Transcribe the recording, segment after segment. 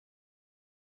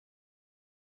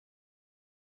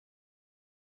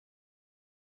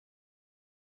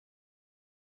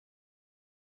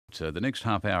The next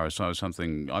half hour or so is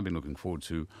something I've been looking forward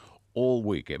to all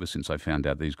week, ever since I found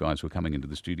out these guys were coming into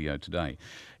the studio today.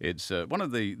 It's one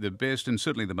of the best and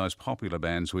certainly the most popular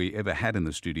bands we ever had in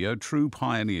the studio, true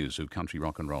pioneers of country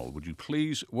rock and roll. Would you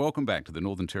please welcome back to the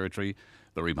Northern Territory,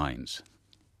 The Remains.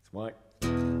 It's Mike.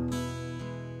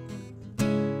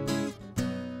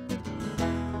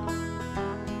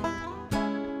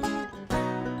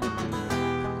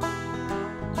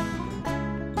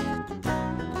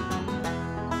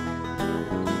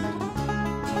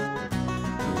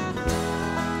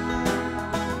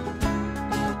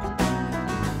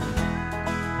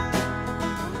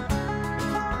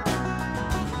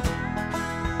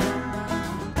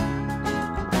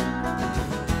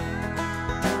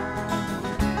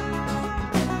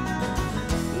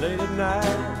 Late at night,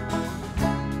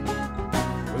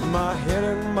 with my head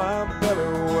and my belly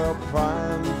well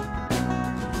primed,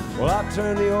 well, I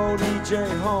turned the old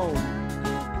EJ home.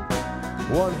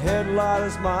 One headlight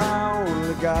is my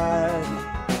only guide.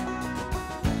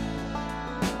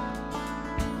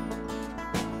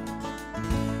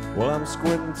 Well, I'm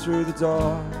squinting through the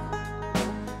dark.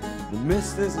 The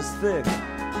mist is as thick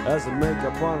as the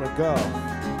makeup on a golf,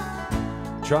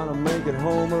 trying to make it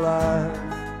home alive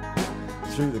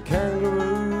through the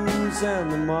kangaroos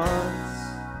and the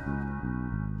moths.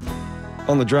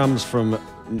 On the drums from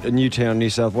Newtown, New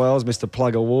South Wales, Mr.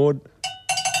 Plugger Ward.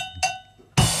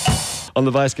 On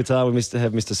the bass guitar, we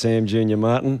have Mr. Sam Jr.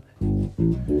 Martin.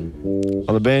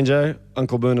 On the banjo,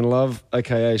 Uncle Burn and Love,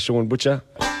 aka Sean Butcher.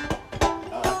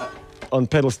 On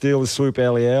pedal steel is Swoop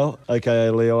Alley Owl, aka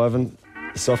Leo Oven.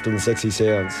 Soft and sexy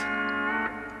sounds.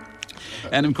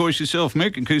 And of course yourself,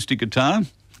 Mick, acoustic guitar,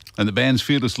 and the band's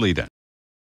fearless leader.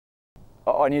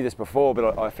 I knew this before,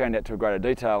 but I found out to a greater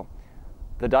detail.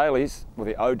 The Dailies, or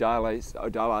the O'Dailies,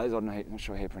 I'm not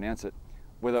sure how you pronounce it,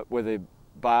 were the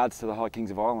bards to the High Kings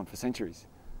of Ireland for centuries.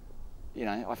 You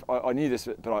know, I knew this,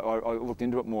 but I looked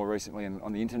into it more recently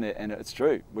on the internet, and it's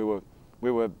true. We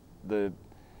were the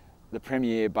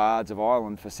premier bards of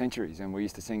Ireland for centuries, and we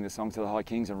used to sing the songs to the High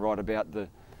Kings and write about the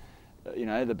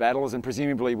battles, and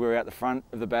presumably we were out the front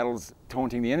of the battles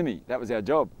taunting the enemy. That was our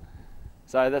job.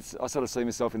 So I sort of see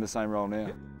myself in the same role now.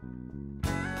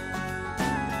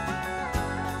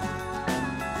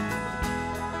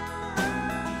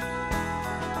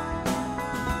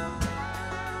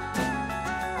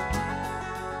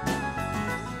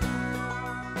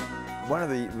 One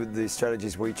of the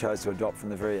strategies we chose to adopt from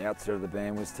the very outset of the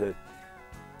band was to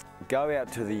go out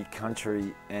to the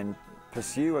country and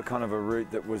pursue a kind of a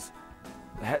route that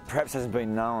perhaps hasn't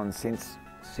been known since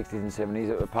 60s and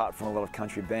 70s, apart from a lot of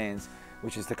country bands,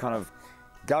 which is to kind of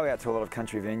go out to a lot of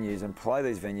country venues and play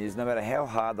these venues, no matter how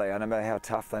hard they are, no matter how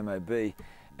tough they may be,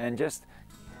 and just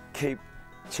keep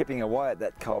chipping away at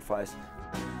that coalface.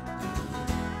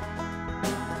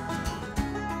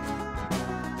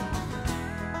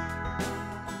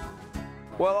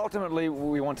 Well, ultimately,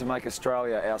 we want to make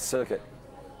Australia our circuit.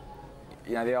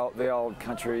 You know, the old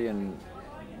country and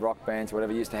rock bands,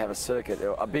 whatever, used to have a circuit,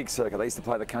 a big circuit. They used to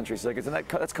play the country circuits, and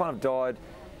that's kind of died,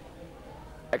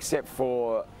 except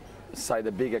for, say,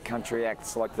 the bigger country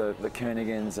acts like the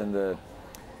Koenigans and the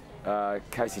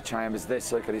Casey Chambers. Their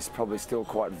circuit is probably still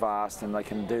quite vast, and they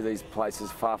can do these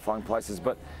places, far-flung places.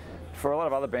 But for a lot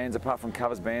of other bands, apart from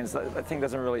covers bands, that thing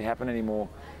doesn't really happen anymore.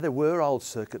 There were old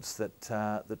circuits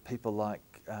that people like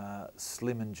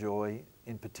Slim and Joy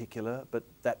in particular, but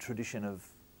that tradition of,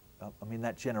 I mean,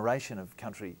 that generation of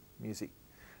country music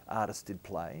artists did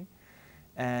play.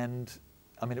 And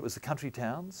I mean, it was the country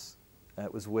towns.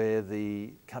 It was where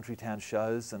the country town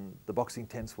shows and the boxing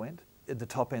tents went. At the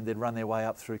top end, they'd run their way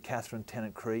up through Catherine,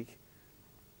 Tennant Creek.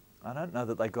 I don't know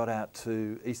that they got out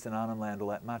to Eastern Arnhem Land all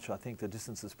that much. I think the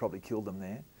distances probably killed them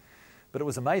there. But it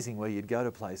was amazing where you'd go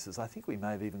to places. I think we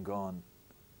may have even gone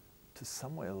to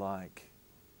somewhere like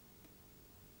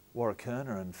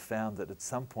Warrakerna and found that at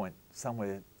some point,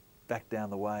 somewhere back down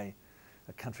the way,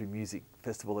 a country music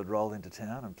festival had rolled into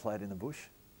town and played in the bush.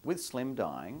 With Slim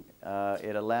dying,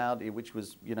 it allowed, which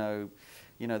was, you know,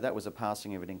 that was a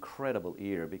passing of an incredible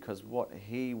era, because what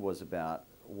he was about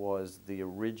was the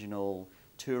original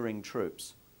touring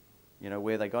troops, you know,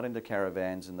 where they got into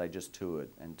caravans and they just toured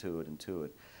and toured and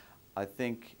toured. I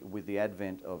think with the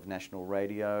advent of national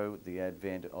radio, the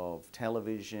advent of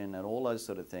television and all those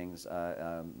sort of things,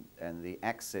 and the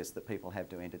access that people have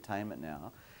to entertainment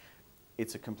now,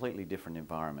 it's a completely different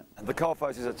environment. The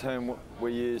coalface is a term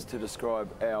we use to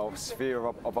describe our sphere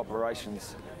of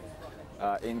operations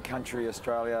in country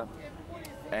Australia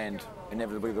and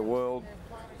inevitably the world,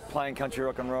 playing country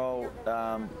rock and roll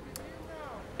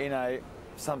in a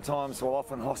sometimes, well,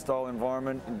 often hostile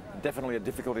environment, definitely a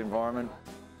difficult environment.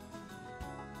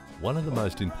 One of the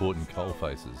most important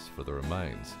coalfaces for the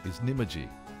remains is Nymagee,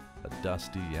 a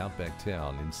dusty outback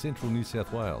town in central New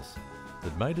South Wales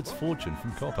that made its fortune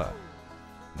from copper.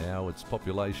 Now its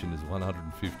population is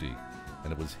 150,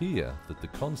 and it was here that the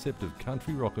concept of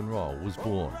country rock and roll was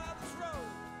born.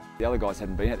 The other guys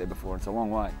hadn't been out there before, it's a long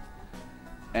way.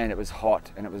 And it was hot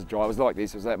and it was dry. It was like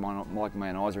this, it was like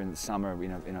Mount Isa in the summer,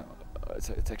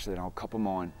 it's actually an old copper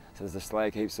mine, so there's the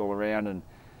slag heaps all around, and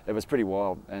it was pretty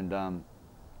wild. And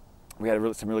we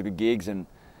had some really good gigs and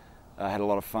had a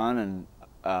lot of fun, and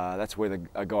that's where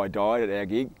a guy died at our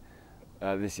gig.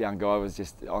 This young guy was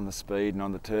just on the speed and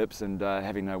on the terps and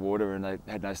having no water, and they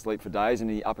had no sleep for days, and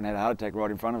he up and had a heart attack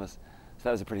right in front of us. So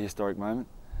that was a pretty historic moment,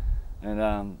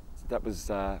 and that was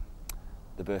the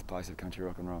birthplace of country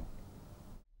rock and roll.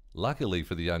 Luckily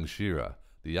for the young Shearer,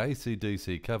 the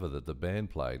AC/DC cover that the band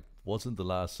played wasn't the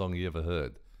last song he ever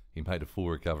heard. He made a full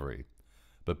recovery.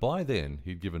 But by then,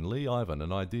 he'd given Lee Ivan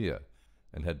an idea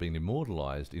and had been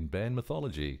immortalised in band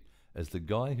mythology as the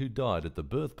guy who died at the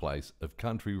birthplace of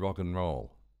country rock and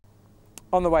roll.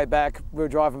 On the way back, we were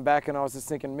driving back, and I was just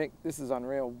thinking, Mick, this is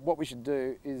unreal. What we should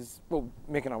do is, well,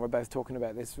 Mick and I were both talking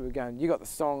about this. We were going, you got the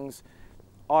songs,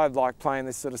 I like playing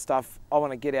this sort of stuff. I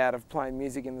want to get out of playing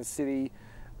music in the city.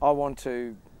 I want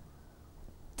to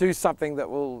do something that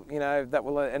will, that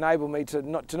will enable me to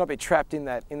not be trapped in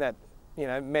that,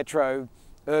 metro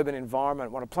urban environment.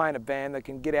 I want to play in a band that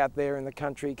can get out there in the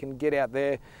country, can get out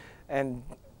there and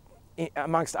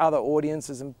amongst other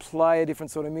audiences and play a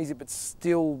different sort of music, but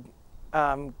still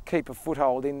keep a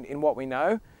foothold in what we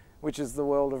know, which is the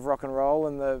world of rock and roll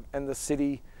and the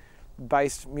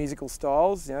city-based musical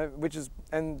styles.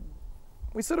 And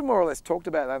we sort of more or less talked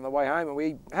about that on the way home, and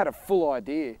we had a full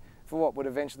idea for what would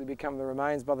eventually become the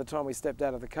Remains by the time we stepped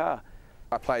out of the car.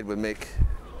 I played with Mick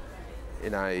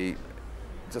in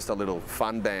just a little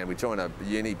fun band. We joined a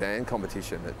uni band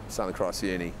competition at Southern Cross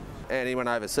Uni. And he went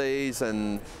overseas,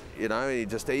 and he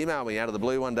just emailed me out of the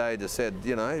blue one day, just said,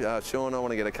 Sean, I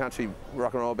want to get a country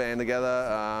rock and roll band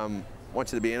together,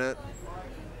 want you to be in it.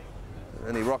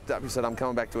 And he rocked up, he said, I'm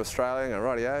coming back to Australia. I go,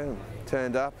 rightio.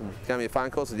 Turned up and gave me a phone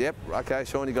call, said, yep, okay,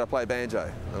 Sean, you've got to play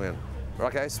banjo. I went,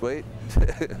 okay, sweet.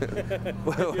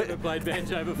 Well, you ever played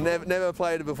banjo before? Never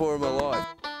played it before in my life.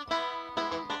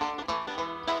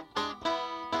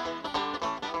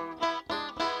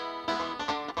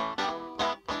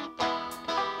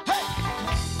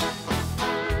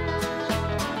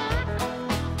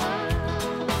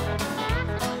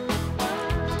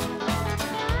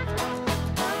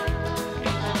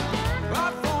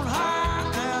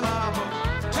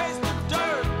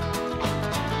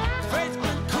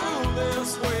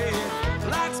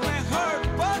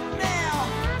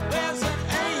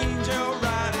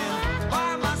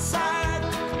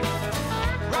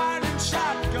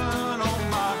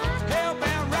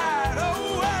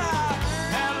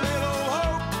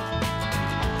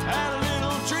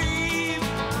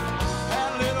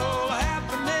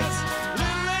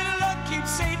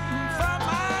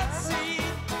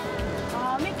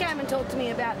 Talked to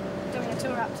me about doing a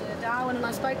tour up to Darwin, and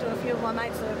I spoke to a few of my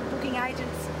mates who are booking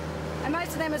agents, and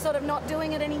most of them are sort of not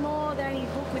doing it anymore. They only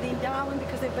book within Darwin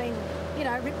because they've been,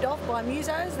 ripped off by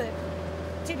musos. The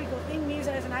typical thing,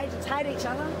 musos and agents hate each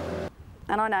other.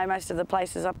 And I know most of the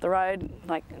places up the road,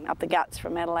 like up the guts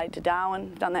from Adelaide to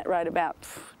Darwin. I've done that road about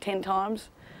 10 times,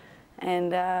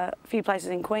 and a few places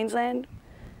in Queensland.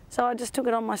 So I just took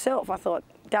it on myself. I thought,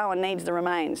 Darwin needs the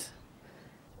Remains.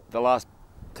 The last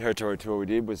territory tour we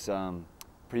did was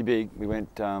pretty big. We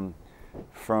went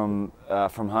from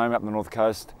home up the north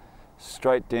coast,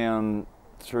 straight down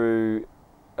through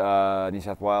New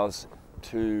South Wales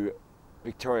to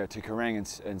Victoria, to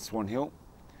Kerrang and Swan Hill,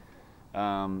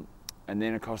 and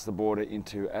then across the border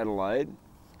into Adelaide,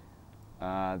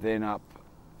 then up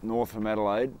north from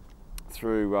Adelaide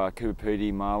through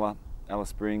Coopiti, Marla, Alice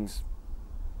Springs,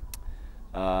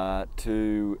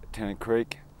 to Tennant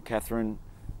Creek, Katherine,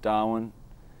 Darwin,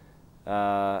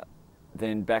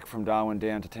 then back from Darwin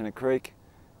down to Tennant Creek,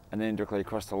 and then directly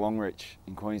across to Longreach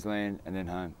in Queensland, and then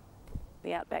home.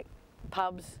 The outback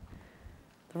pubs,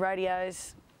 the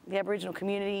rodeos, the Aboriginal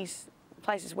communities,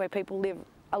 places where people live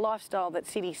a lifestyle that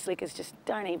city slickers just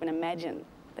don't even imagine.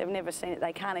 They've never seen it,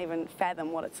 they can't even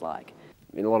fathom what it's like.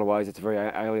 In a lot of ways it's a very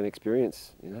alien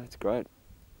experience, it's great.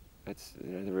 It's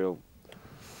the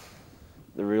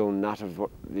real nut of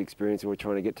what the experience we're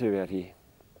trying to get to out here.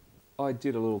 I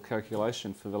did a little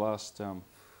calculation for the last, for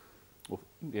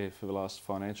the last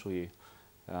financial year.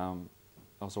 I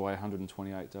was away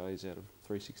 128 days out of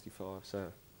 365,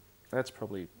 so that's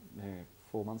probably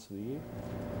 4 months of the year.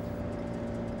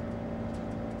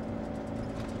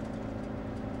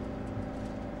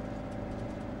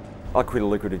 I quit a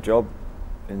lucrative job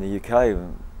in the UK,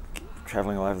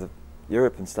 travelling all over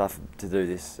Europe and stuff to do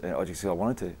this. I just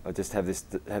wanted to. I just have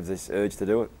this urge to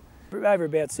do it. For over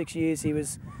about 6 years, he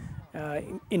was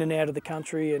in and out of the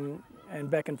country and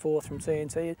back and forth from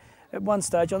CNC. At one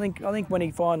stage, I think when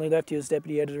he finally left, he was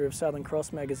deputy editor of Southern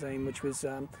Cross magazine, which was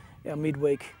our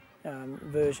midweek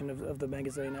version of the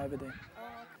magazine over there.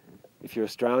 If you're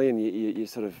Australian, you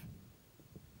sort of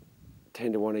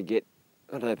tend to want to get,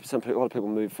 I don't know, a lot of people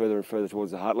move further and further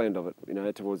towards the heartland of it, you know,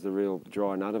 towards the real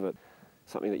dry nut of it.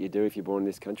 Something that you do if you're born in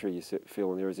this country, you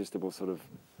feel an irresistible sort of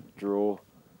draw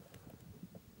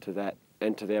to that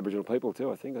and to the Aboriginal people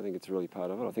too. I think it's really part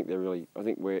of it. I think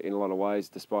we're in a lot of ways,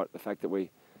 despite the fact that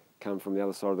we come from the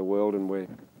other side of the world and we're a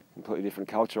completely different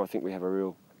culture, I think we have a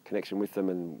real connection with them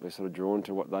and we're sort of drawn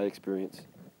to what they experience.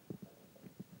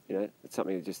 You know, it's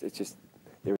something that it's just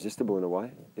irresistible in a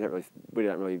way. We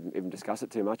don't really even discuss it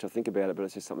too much or think about it, but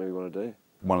it's just something we want to do.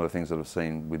 One of the things that I've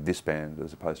seen with this band,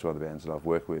 as opposed to other bands that I've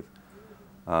worked with,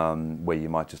 where you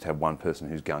might just have one person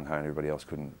who's gung-ho and everybody else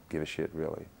couldn't give a shit,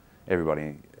 really.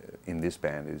 Everybody in this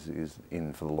band is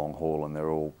in for the long haul, and they've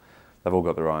all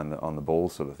got their eye on the ball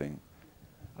sort of thing.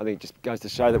 I think it just goes to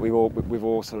show that we've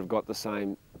all sort of got the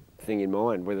same thing in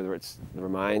mind, whether it's the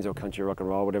Remains or country rock and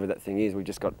roll, whatever that thing is.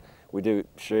 We do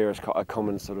share a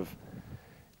common sort of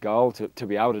goal to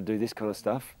be able to do this kind of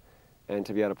stuff and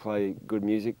to be able to play good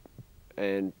music,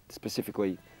 and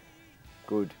specifically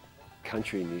good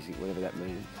country music, whatever that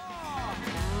means.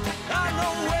 I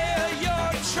know where your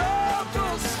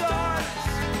trouble starts.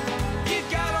 You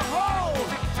got a hole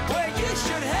where you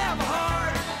should have a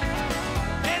heart,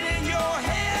 and in your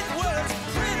head, well, it's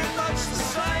pretty much the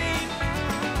same.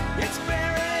 It's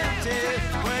buried empty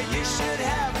where you should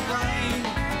have a brain.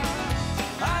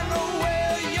 I know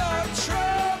where your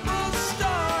trouble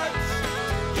starts.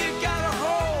 You got a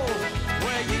hole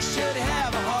where you should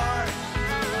have a heart,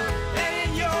 and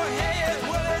in your head,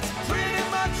 well, it's pretty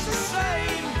much the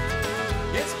same.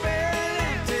 It's buried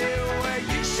empty where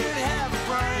you should have a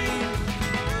brain.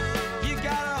 You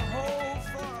got a hole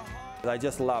for a heart. They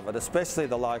just love it, especially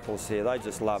the locals here. They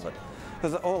just love it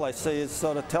because all they see is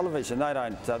sort of television. They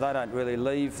don't really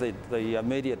leave the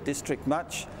immediate district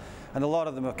much, and a lot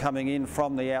of them are coming in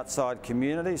from the outside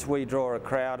communities. We draw a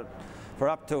crowd for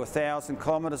up to 1,000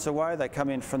 kilometres away. They come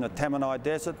in from the Tamanai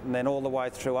Desert and then all the way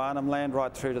through Arnhem Land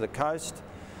right through to the coast.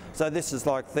 So this is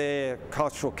like their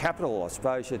cultural capital, I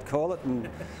suppose you'd call it. And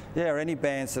yeah, any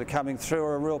bands that are coming through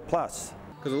are a real plus.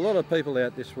 Because a lot of people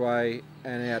out this way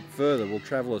and out further will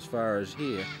travel as far as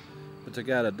here, but to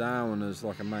go to Darwin is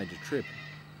like a major trip.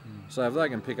 So if they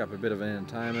can pick up a bit of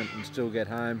entertainment and still get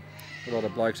home, a lot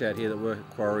of blokes out here that work at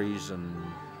quarries and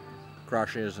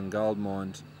crushers and gold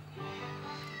mines,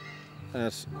 and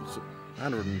it's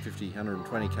 150,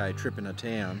 120k trip in a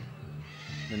town,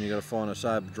 then you've got to find a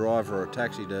sober driver or a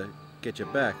taxi to get you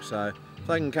back. So if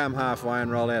they can come halfway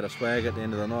and roll out a swag at the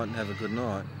end of the night and have a good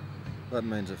night, that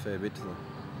means a fair bit to them.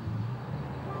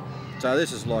 So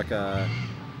this is like to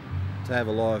have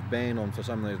a live band on for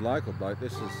some of these local blokes.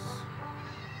 This is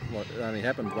like it only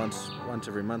happens once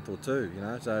every month or two, you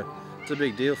know. So it's a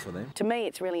big deal for them. To me,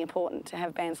 it's really important to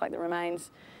have bands like the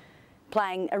Remains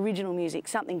playing original music,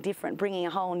 something different, bringing a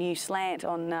whole new slant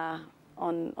on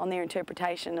their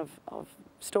interpretation of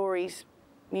stories,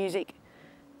 music,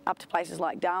 up to places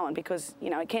like Darwin, because you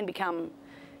know it can become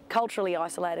culturally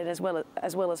isolated as well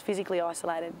as physically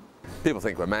isolated. People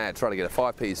think we're mad trying to get a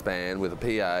 5-piece band with a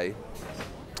PA,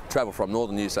 travel from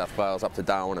northern New South Wales up to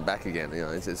Darwin and back again. You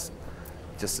know, it's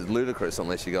just as ludicrous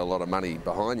unless you got a lot of money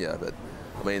behind you. But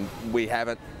I mean, we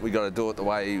haven't. We got to do it the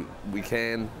way we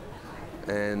can,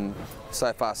 and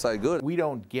so far so good. We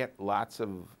don't get lots of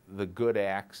the good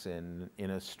acts in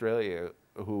Australia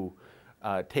who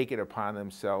take it upon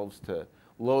themselves to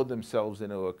load themselves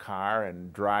into a car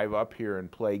and drive up here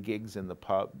and play gigs in the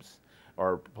pubs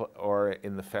or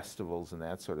in the festivals and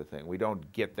that sort of thing. We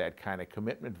don't get that kind of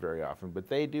commitment very often, but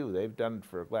they do. They've done it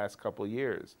for the last couple of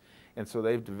years. And so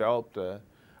they've developed a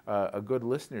good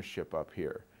listenership up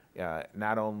here,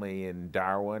 not only in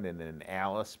Darwin and in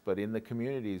Alice, but in the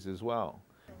communities as well.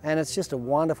 And it's just a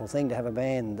wonderful thing to have a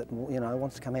band that, you know,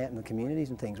 wants to come out in the communities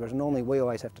and things, whereas normally we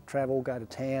always have to travel, go to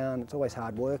town, it's always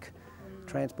hard work,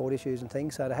 transport issues and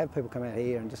things, so to have people come out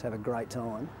here and just have a great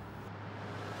time.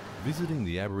 Visiting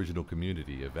the Aboriginal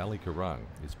community of Ali Karung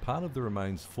is part of the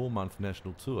Remains' 4-month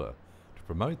national tour to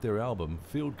promote their album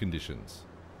Field Conditions.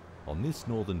 On this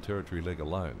Northern Territory leg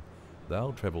alone,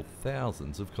 they'll travel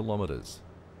thousands of kilometres.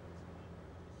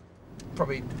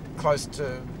 Probably close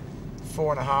to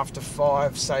 4.5 to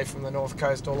 5, say from the north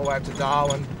coast all the way up to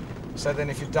Darwin. So then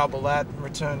if you double that,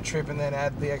 return trip, and then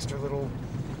add the extra little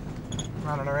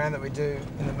running around that we do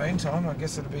in the meantime, I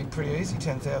guess it'll be pretty easy,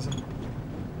 10,000.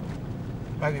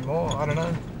 Maybe more, I don't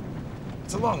know.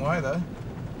 It's a long way though.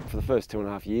 For the first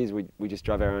 2.5 years, we just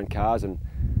drove our own cars, and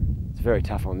it's very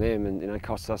tough on them, and it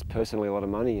costs us personally a lot of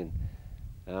money, and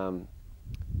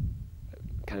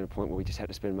came to a point where we just had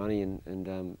to spend money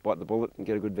and bite the bullet and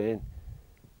get a good van.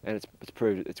 And it's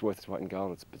proved it's worth its weight in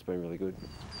gold. It's been really good.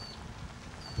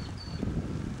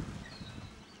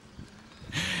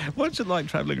 What's it like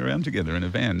travelling around together in a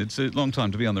van? It's a long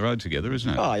time to be on the road together,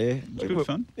 isn't it? Oh yeah, it's good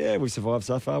fun. Yeah, we've survived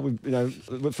so far.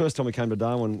 The first time we came to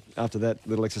Darwin, after that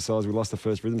little exercise, we lost the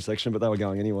first rhythm section, but they were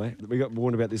going anyway. We got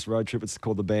warned about this road trip. It's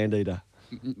called the Band Eater.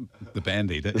 The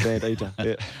Band Eater. The Band Eater.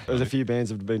 Yeah, there's a few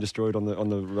bands that have been destroyed on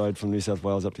the road from New South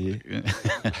Wales up to here.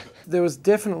 There was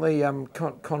definitely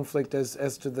conflict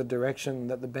as to the direction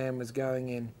that the band was going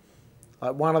in.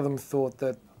 Like one of them thought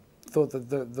that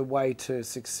the way to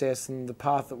success and the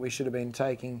path that we should have been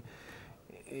taking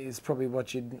is probably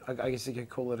what I guess you could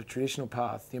call it a traditional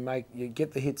path. You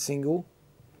get the hit single,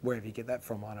 wherever you get that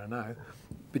from, I don't know,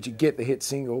 but you get the hit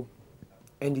single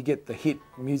and you get the hit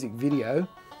music video.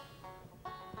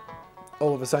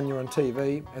 All of a sudden you're on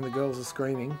TV and the girls are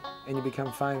screaming and you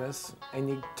become famous and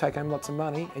you take home lots of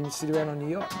money and you sit around on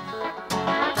your yacht.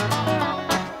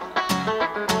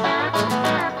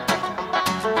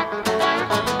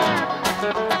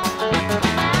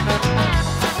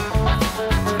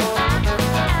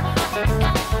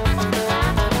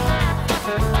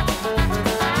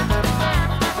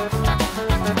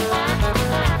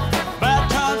 Bad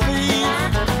times leave,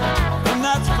 and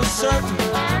that's for certain.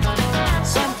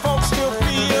 Some folks still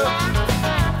feel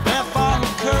their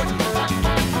final curtain,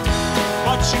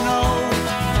 but you know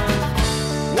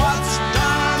what's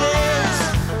done is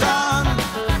done.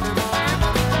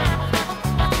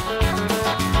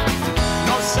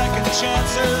 No second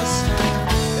chances.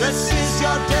 This is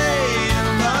your day in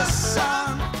the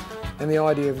sun. And the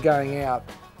idea of going out,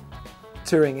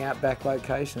 touring outback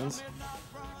locations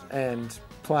and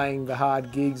playing the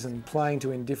hard gigs and playing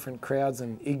to indifferent crowds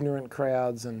and ignorant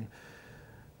crowds and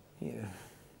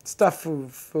stuff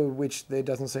for which there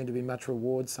doesn't seem to be much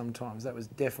reward sometimes. That was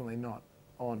definitely not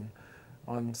on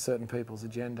certain people's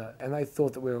agenda. And they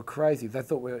thought that we were crazy. They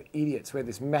thought we were idiots. We had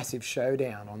this massive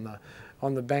showdown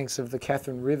on the banks of the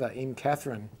Katherine River in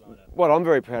Katherine. What I'm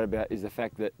very proud about is the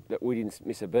fact that we didn't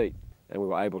miss a beat, and we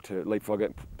were able to leapfrog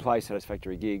it, play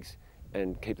satisfactory gigs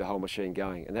and keep the whole machine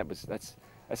going. And that's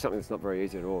something that's not very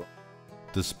easy at all.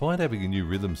 Despite having a new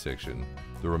rhythm section,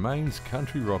 the Remains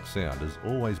country rock sound has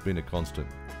always been a constant.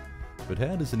 But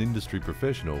how does an industry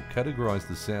professional categorise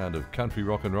the sound of country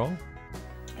rock and roll?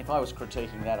 If I was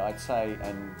critiquing that, I'd say,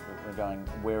 and we're going,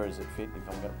 where does it fit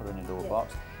if I'm going to put it into a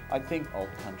box? I'd think alt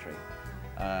country.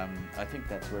 I think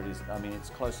that's where it is. I mean, it's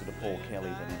closer to Paul Kelly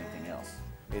than anything else.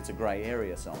 It's a grey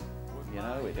area song.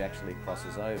 It actually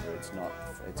crosses over. It's not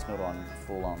on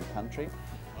full-on country.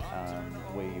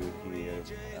 Where you would hear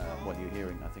what you're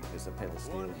hearing. I think there's a pedal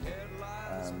steel in it,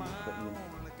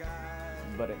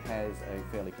 but it has a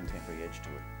fairly contemporary edge to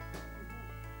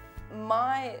it.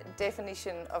 My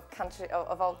definition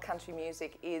of old country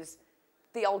music is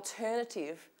the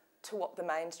alternative to what the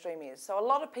mainstream is. So a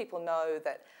lot of people know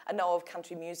of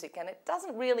country music, and it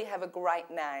doesn't really have a great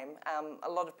name. A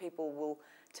lot of people will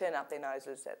turn up their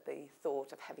noses at the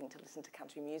thought of having to listen to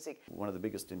country music. One of the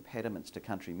biggest impediments to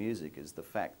country music is the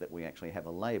fact that we actually have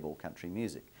a label, country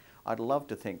music. I'd love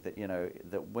to think that,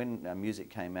 that when music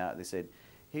came out, they said,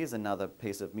 here's another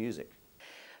piece of music.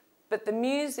 But the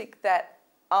music that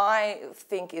I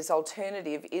think is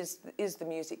alternative is the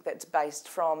music that's based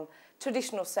from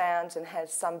traditional sounds and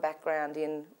has some background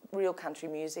in real country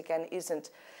music and isn't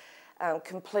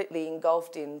completely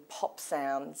engulfed in pop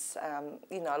sounds,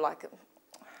 like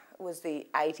was the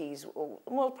 80s, or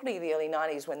well, probably the early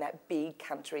 90s when that big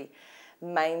country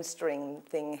mainstream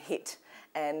thing hit,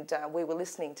 and we were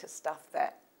listening to stuff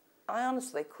that I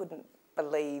honestly couldn't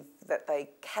believe that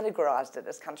they categorised it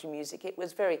as country music. It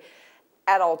was very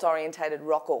adult-orientated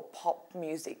rock or pop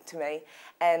music to me,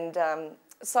 and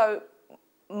so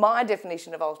my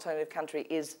definition of alternative country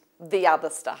is the other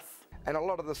stuff. And a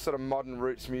lot of the sort of modern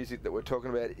roots music that we're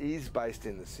talking about is based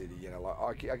in the city.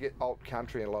 Like I get alt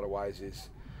country in a lot of ways is,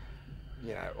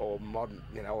 or modern,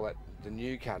 all that, the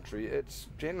new country. It's,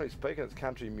 generally speaking, it's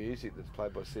country music that's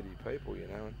played by city people,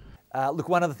 Look,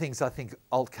 one of the things I think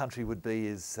alt country would be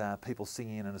is people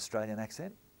singing in an Australian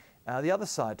accent. The other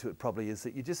side to it probably is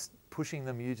that you're just pushing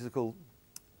the musical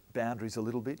boundaries a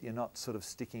little bit. You're not sort of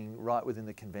sticking right within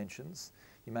the conventions.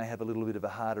 You may have a little bit of a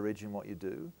harder edge in what you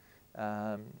do.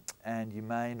 And you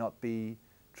may not be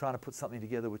trying to put something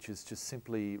together which is just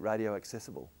simply radio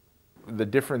accessible. The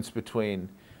difference between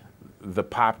the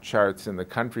pop charts and the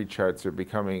country charts are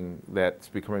becoming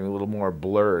a little more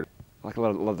blurred. Like a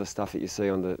lot of the stuff that you see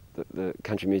on the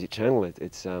country music channel,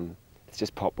 it's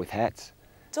just pop with hats.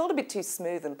 It's all a bit too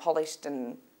smooth and polished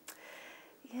and,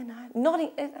 you know, I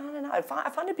don't know, I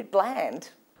find it a bit bland.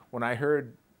 When I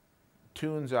heard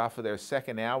tunes off of their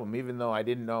second album, even though I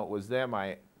didn't know it was them,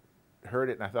 I heard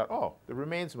it and I thought, oh, the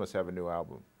Remains must have a new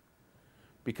album,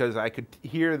 because I could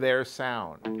hear their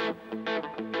sound.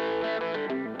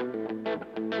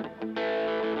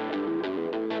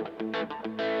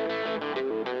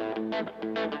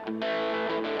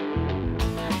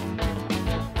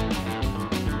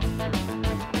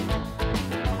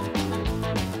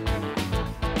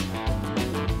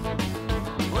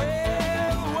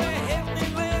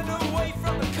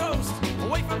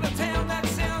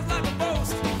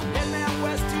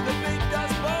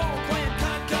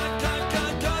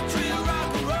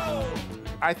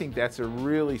 I think that's a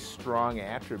really strong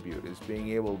attribute, is being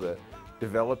able to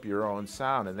develop your own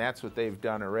sound, and that's what they've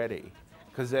done already.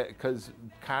 Because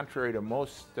contrary to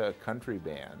most country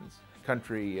bands,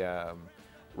 country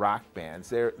rock bands,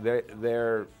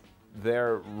 their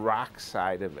rock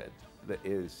side of it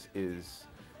is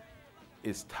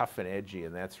tough and edgy,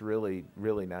 and that's really,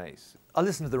 really nice. I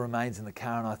listened to the Remains in the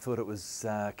car and I thought it was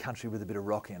country with a bit of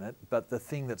rock in it, but the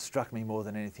thing that struck me more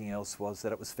than anything else was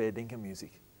that it was fair dinkum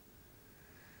music.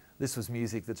 This was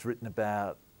music that's written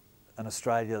about an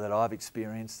Australia that I've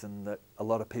experienced and that a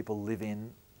lot of people live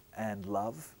in and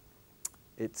love.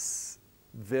 It's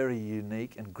very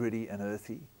unique and gritty and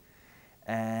earthy,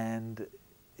 and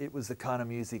it was the kind of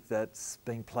music that's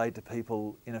being played to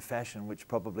people in a fashion which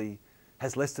probably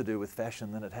has less to do with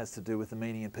fashion than it has to do with the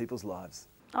meaning in people's lives.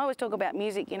 I always talk about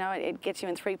music, you know, it gets you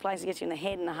in three places. It gets you in the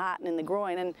head and the heart and in the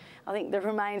groin, and I think the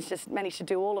Remains just managed to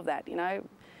do all of that, you know.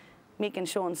 Mick and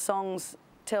Sean's songs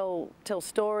tell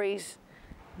stories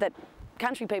that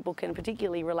country people can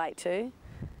particularly relate to.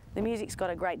 The music's got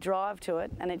a great drive to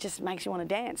it, and it just makes you want to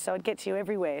dance, so it gets you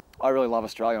everywhere. I really love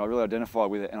Australia, and I really identify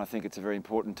with it, and I think it's very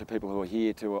important to people who are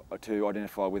here to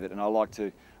identify with it, and I like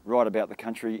to write about the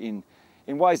country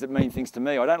in ways that mean things to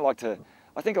me. I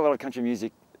think a lot of country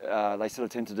music, they sort of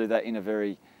tend to do that in a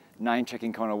very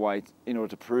name-checking kind of way in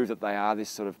order to prove that they are this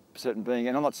sort of certain being,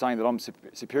 and I'm not saying that I'm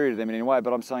superior to them in any way,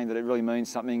 but I'm saying that it really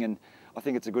means something, and I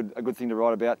think it's a good thing to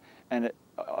write about, and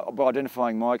by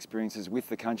identifying my experiences with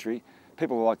the country,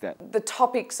 people like that. The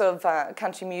topics of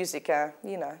country music are,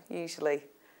 you know, usually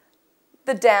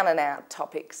the down and out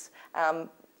topics.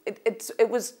 It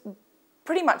was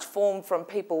pretty much formed from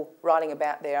people writing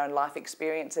about their own life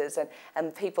experiences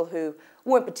and people who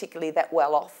weren't particularly that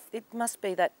well off. It must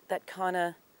be that kind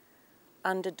of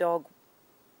underdog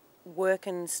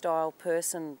working style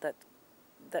person that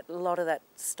a lot of that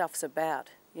stuff's about.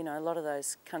 You know, a lot of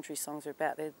those country songs are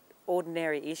about their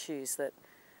ordinary issues that,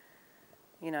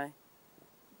 you know,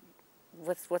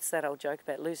 what's that old joke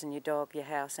about losing your dog, your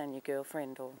house and your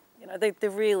girlfriend, or, you know, the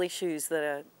real issues that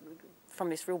are from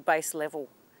this real base level.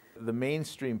 The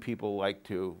mainstream people like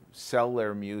to sell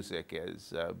their music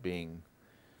as being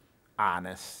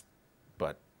honest,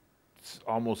 but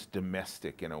almost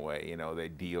domestic in a way. You know, they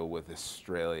deal with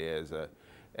Australia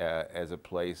as a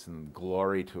place and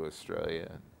glory to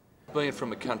Australia. Being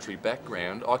from a country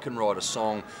background, I can write a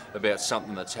song about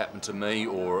something that's happened to me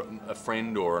or a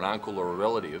friend or an uncle or a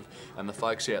relative, and the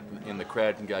folks out in the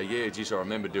crowd can go, yeah, geez, I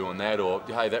remember doing that, or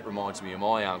hey, that reminds me of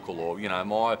my uncle, or, you know,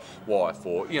 my wife,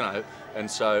 or, you know,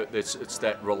 and so it's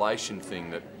that relation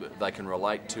thing that they can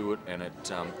relate to it and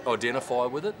identify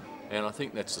with it. And I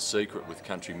think that's the secret with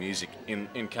country music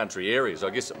in country areas. I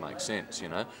guess it makes sense, you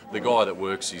know. The guy that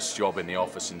works his job in the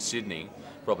office in Sydney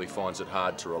probably finds it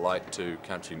hard to relate to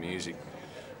country music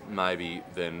maybe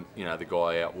than, you know, the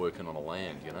guy out working on a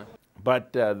land, you know.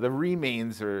 But the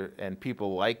Remains and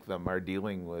people like them are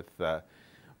dealing with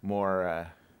more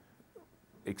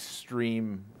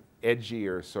extreme,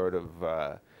 edgier sort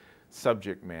of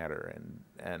subject matter,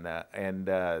 and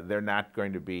they're not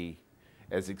going to be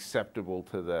as acceptable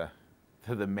to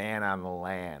the man on the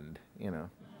land, you know.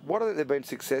 What I think they've been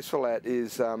successful at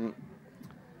is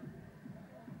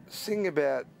sing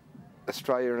about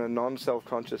Australia in a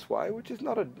non-self-conscious way, which is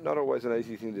not always an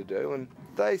easy thing to do, and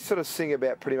they sort of sing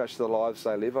about pretty much the lives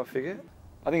they live, I figure.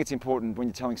 I think it's important when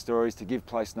you're telling stories to give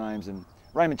place names, and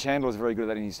Raymond Chandler was very good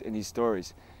at that in his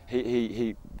stories.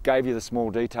 He gave you the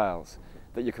small details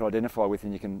that you could identify with,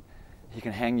 and you can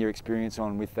hang your experience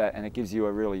on with that, and it gives you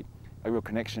a real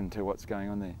connection to what's going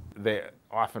on there. They're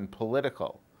often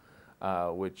political,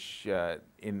 which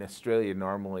in Australia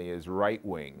normally is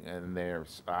right-wing, and they're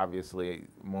obviously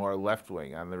more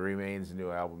left-wing. On the Remains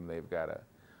new album, they've got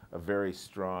a very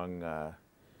strong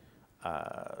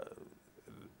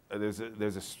there's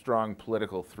a strong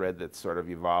political thread that's sort of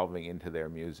evolving into their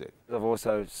music. I've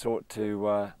also sought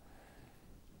to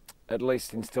at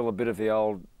least instill a bit of the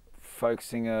old folk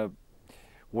singer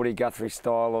Woody Guthrie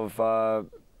style of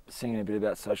singing a bit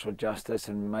about social justice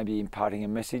and maybe imparting a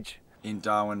message. In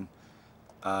Darwin,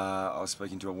 I was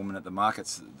speaking to a woman at the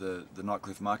markets, the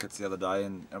Nightcliff markets the other day,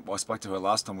 and I spoke to her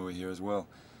last time we were here as well.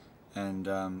 And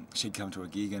she'd come to a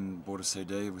gig and bought a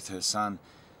CD with her son,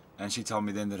 and she told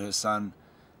me then that her son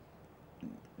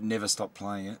never stopped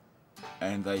playing it,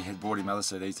 and they had bought him other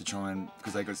CDs to try and,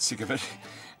 because they got sick of it,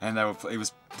 and he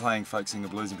was playing folk singer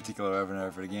blues in particular over and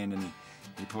over again, and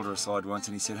he pulled her aside once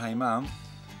and he said, "Hey Mum,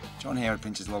 John Howard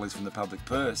pinches lollies from the public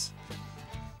purse,"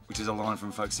 which is a line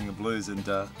from folk singer blues. And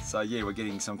so yeah, we're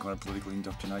getting some kind of political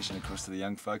indoctrination across to the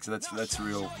young folks, so that's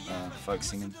real folk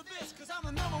singing.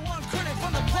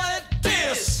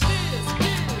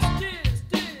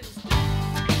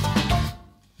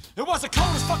 It was the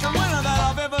coldest fucking winter that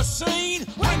I've ever seen.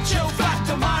 Wind chill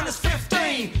factor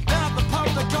 -15. Down at the pub,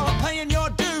 they go paying your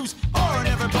dues. Boring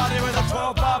everybody with a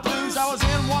 12-bar blues. I was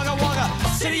in Wagga Wagga,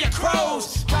 city of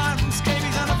crows. Crying from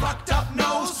scabies and a fucked up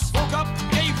nose. Woke up,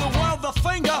 gave the world the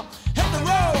finger. Hit the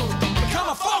road, become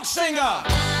a folk singer.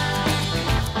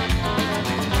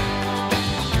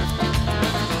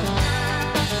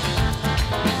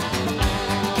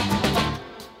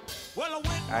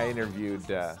 I interviewed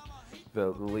the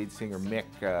lead singer Mick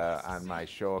on my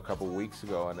show a couple of weeks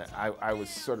ago, and I was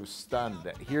sort of stunned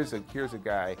that here's a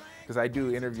guy, because I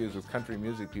do interviews with country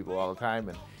music people all the time,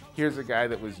 and here's a guy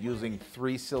that was using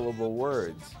 3-syllable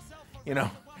words. You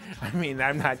know, I mean,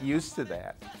 I'm not used to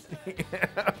that.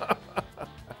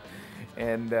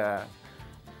 And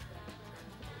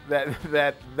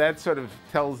that sort of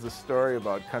tells the story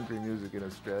about country music in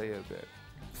Australia a bit.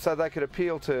 So they could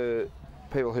appeal to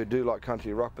people who do like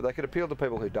country rock, but they could appeal to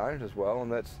people who don't as well, and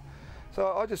that's,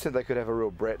 so I just think they could have a real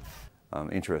breadth.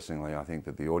 Interestingly, I think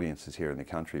that the audiences here in the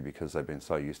country, because they've been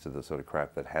so used to the sort of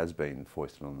crap that has been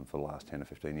foisted on them for the last 10 or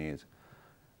 15 years,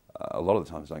 a lot of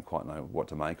the times don't quite know what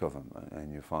to make of them,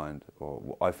 and you find,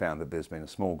 or I found that there's been a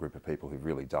small group of people who've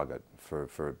really dug it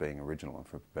for it being original and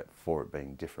for it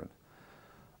being different.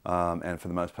 And for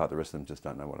the most part, the rest of them just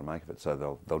don't know what to make of it,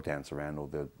 so they'll dance around, or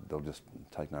they'll just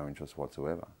take no interest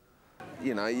whatsoever.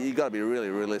 You know, you've got to be really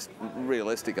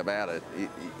realistic about it.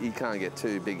 You can't get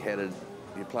too big-headed.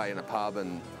 You play in a pub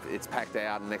and it's packed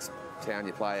out, and next town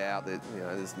you play out, you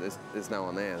know, there's no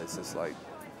one there. It's just like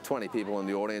 20 people in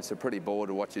the audience are pretty bored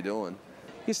of what you're doing.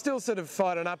 You still sort of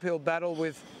fight an uphill battle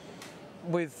with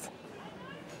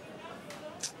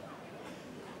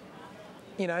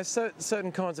you know,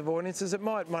 certain kinds of audiences. It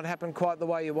might happen quite the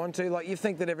way you want to. Like, you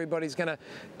think that everybody's going to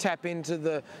tap into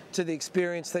the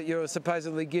experience that you're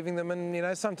supposedly giving them, and you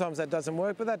know, sometimes that doesn't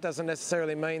work. But that doesn't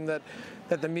necessarily mean that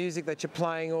the music that you're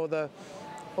playing or the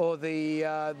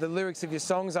lyrics of your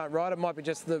songs aren't right. It might be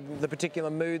just the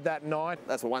particular mood that night.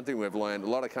 That's one thing we've learned. A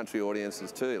lot of country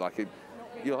audiences too. Like,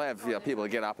 you'll have, you know, people that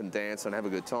get up and dance and have a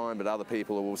good time, but other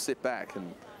people will sit back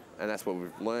and that's what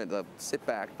we've learned. They'll sit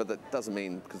back, but that doesn't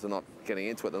mean because they're not getting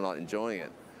into it, they're not enjoying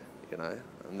it, you know.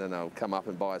 And then they'll come up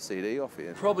and buy a CD off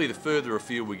you. Probably the further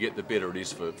afield we get, the better it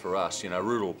is for us. You know,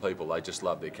 rural people, they just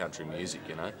love their country music,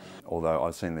 you know. Although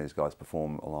I've seen these guys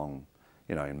perform along,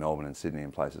 you know, in Melbourne and Sydney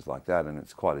and places like that, and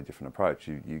it's quite a different approach.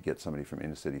 You get somebody from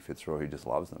inner city Fitzroy who just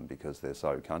loves them because they're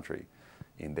so country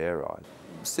in their eyes.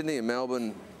 Sydney and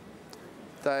Melbourne,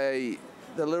 they're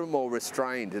a little more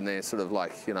restrained in their sort of,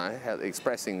 like, you know,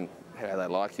 expressing how they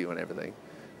like you and everything.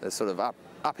 They're sort of up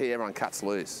here, everyone cuts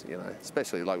loose, you know,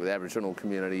 especially like with Aboriginal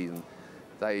communities, and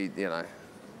they, you know,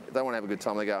 if they want to have a good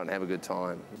time, they go out and have a good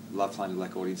time. Love playing to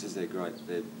black audiences. They're great.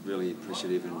 They're really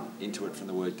appreciative and into it from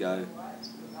the word go.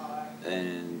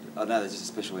 And I know there's just a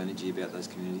special energy about those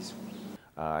communities.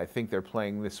 I think they're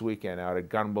playing this weekend out at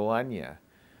Gunbalanya,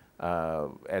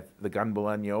 at the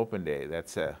Gunbalanya Open Day.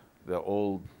 That's the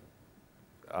old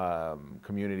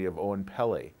community of Owen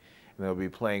Pelly. And they'll be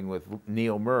playing with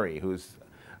Neil Murray, who's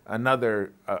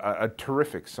another a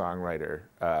terrific songwriter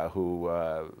who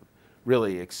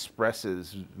really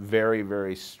expresses very,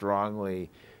 very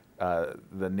strongly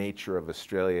the nature of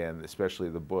Australia and especially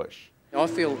the bush. I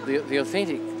feel the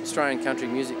authentic Australian country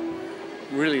music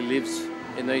really lives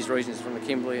in these regions from the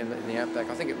Kimberley and the outback.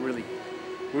 I think it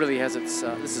really has its,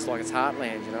 this is like its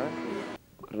heartland, you know.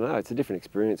 I don't know, it's a different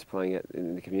experience playing out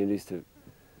in the communities to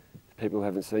people who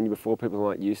haven't seen you before, people who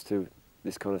aren't used to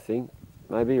this kind of thing,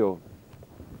 maybe, or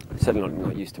certainly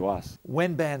not used to us.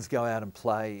 When bands go out and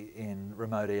play in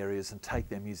remote areas and take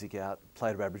their music out,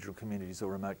 play to Aboriginal communities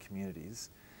or remote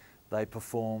communities, they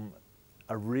perform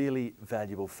a really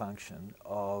valuable function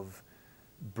of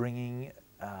bringing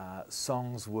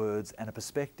songs, words and a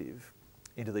perspective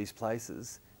into these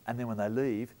places, and then when they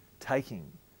leave,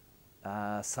 taking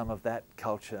some of that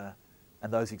culture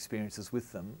and those experiences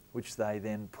with them, which they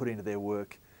then put into their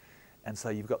work. And so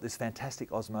you've got this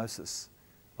fantastic osmosis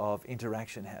of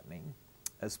interaction happening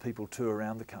as people tour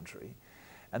around the country.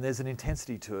 And there's an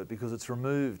intensity to it because it's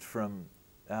removed from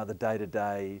the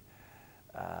day-to-day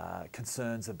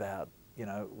concerns about, you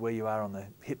know, where you are on the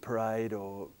hit parade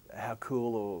or how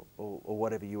cool or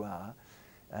whatever you are.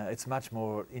 It's much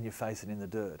more in your face and in the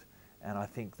dirt. And I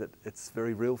think that it's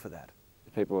very real for that.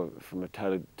 People are from a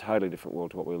totally different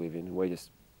world to what we live in, and we're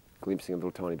just glimpsing a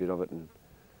little tiny bit of it, and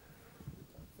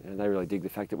you know, they really dig the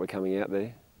fact that we're coming out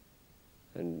there,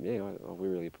 and yeah, we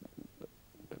really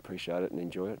appreciate it and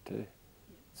enjoy it too.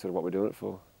 It's sort of what we're doing it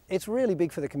for. It's really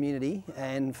big for the community,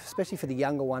 and especially for the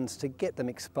younger ones, to get them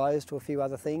exposed to a few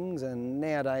other things. And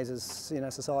nowadays, as you know,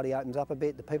 society opens up a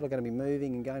bit, the people are going to be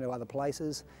moving and going to other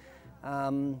places.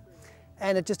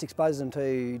 And it just exposes them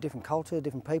to different culture,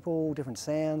 different people, different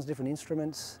sounds, different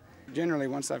instruments. Generally,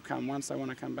 once they've come once, they want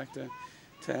to come back to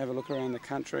have a look around the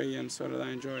country, and sort of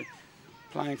they enjoy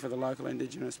playing for the local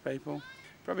Indigenous people,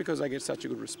 probably because they get such a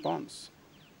good response.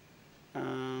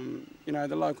 You know,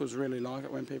 the locals really like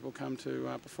it when people come to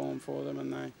perform for them,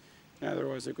 and they're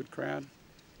always a good crowd.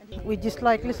 We just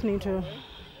like listening to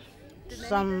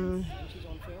some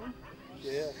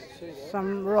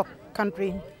rock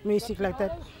country music like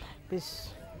that. Because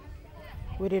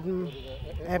we didn't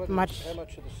have much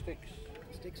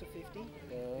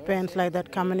bands like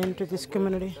that coming into this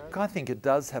community. I think it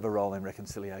does have a role in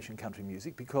reconciliation country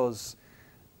music because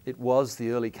it was the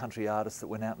early country artists that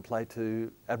went out and played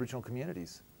to Aboriginal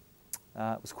communities.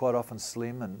 It was quite often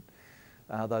Slim and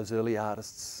those early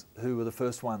artists who were the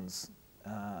first ones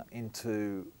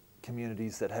into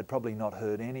communities that had probably not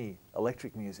heard any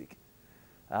electric music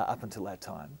up until that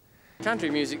time.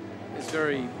 Country music is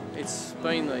it's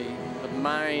been the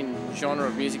main genre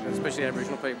of music that especially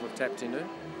Aboriginal people have tapped into,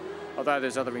 although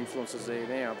there's other influences there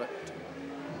now. But,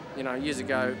 you know, years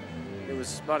ago it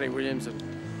was Buddy Williams and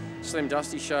Slim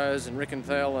Dusty shows and Rick and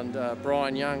Thel and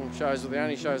Brian Young shows were the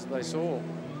only shows that they saw,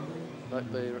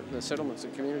 that the settlements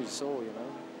and communities saw, you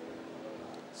know.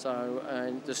 So,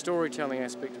 and the storytelling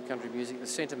aspect of country music, the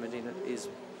sentiment in it is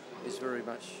very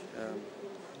much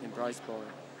embraced by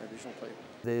Aboriginal people.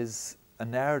 There's a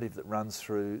narrative that runs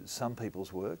through some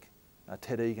people's work.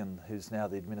 Ted Egan, who's now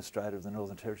the administrator of the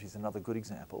Northern Territory, is another good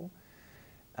example,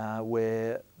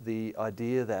 where the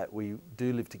idea that we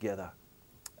do live together,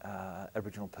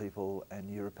 Aboriginal people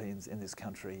and Europeans in this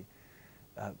country,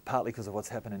 partly because of what's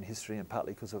happened in history and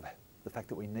partly because of the fact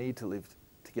that we need to live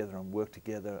together and work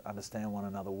together, understand one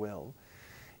another well.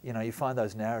 You know, you find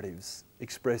those narratives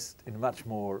expressed in a much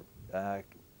more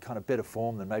kind of better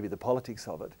form than maybe the politics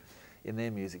of it in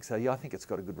their music. So yeah, I think it's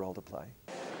got a good role to play.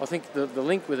 I think the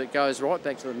link with it goes right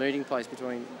back to the meeting place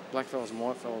between blackfellas and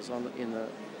whitefellas in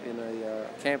the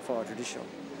campfire tradition.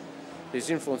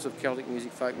 There's influence of Celtic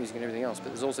music, folk music and everything else, but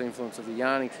there's also influence of the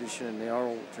yarning tradition and the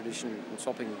oral tradition and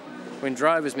sopping. When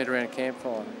drovers met around a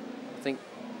campfire,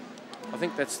 I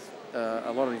think that's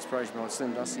a lot of the inspiration behind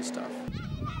Slim Dusty stuff.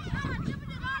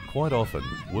 Quite often,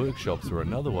 workshops are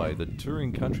another way that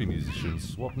touring country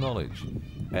musicians swap knowledge,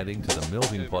 adding to the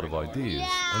melting pot of ideas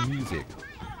and music.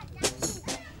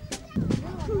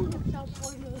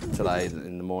 Today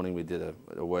in the morning we did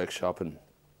a workshop and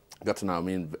got to know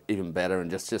them even better,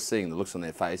 and just seeing the looks on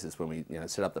their faces when we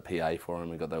set up the PA for them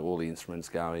and got all the instruments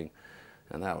going,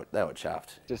 and they were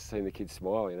chuffed. Just seeing the kids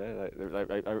smile, they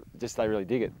really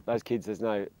dig it. Those kids, there's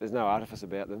no artifice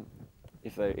about them.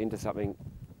 If they're into something,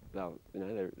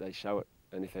 they show it,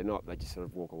 and if they're not, they just sort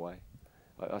of walk away.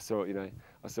 I saw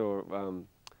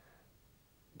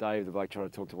Dave, the bloke, trying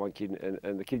to talk to one kid,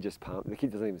 and the kid just pumped. The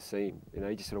kid doesn't even see him.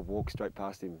 He just sort of walks straight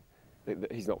past him.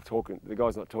 He's not talking. The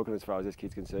guy's not talking as far as this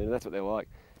kid's concerned, and that's what they're like.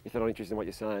 If they're not interested in what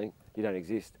you're saying, you don't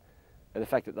exist. And the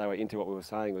fact that they were into what we were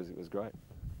saying was great.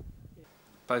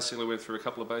 Basically, went through a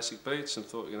couple of basic beats and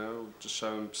thought, just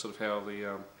show them sort of how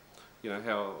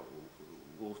how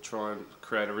we'll try and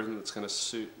create a rhythm that's going to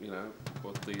suit,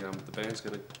 what the band's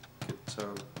going to get,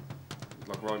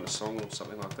 like writing a song or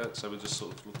something like that. So we just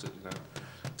sort of looked at,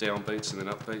 downbeats and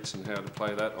then upbeats and how to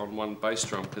play that on one bass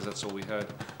drum, because that's all we had.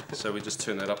 So we just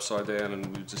turned that upside down and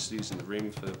we were just using the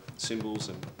rim for cymbals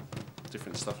and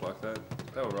different stuff like that.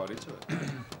 They were right into it.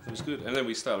 It was good. And then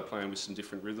we started playing with some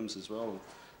different rhythms as well,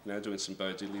 and, doing some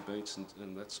Bo Diddley beats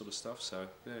and that sort of stuff. So,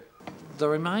 yeah. The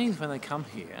Remains, when they come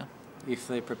here, if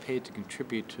they're prepared to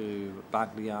contribute to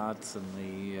Barclay Arts and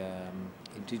the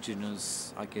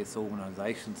Indigenous,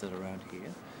 organisations that are around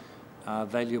here, are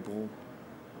valuable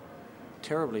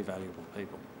terribly valuable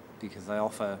people because they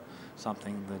offer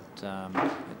something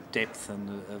that depth and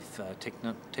of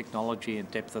technology and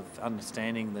depth of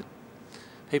understanding that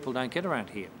people don't get around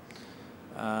here.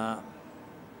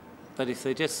 But if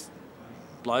they're just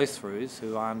blow-throughs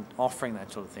who aren't offering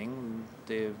that sort of thing,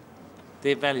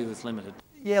 their value is limited.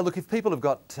 Yeah, look, if people have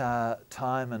got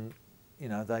time and, you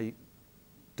know, they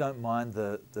don't mind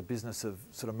the business of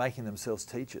sort of making themselves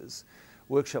teachers,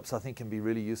 workshops I think can be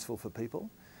really useful for people.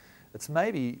 It's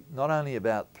maybe not only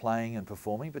about playing and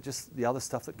performing, but just the other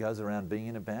stuff that goes around being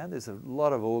in a band. There's a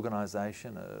lot of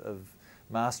organisation, of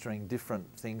mastering different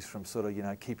things from sort of, you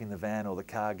know, keeping the van or the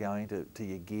car going to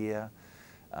your gear,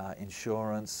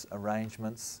 insurance,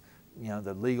 arrangements, you know,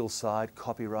 the legal side,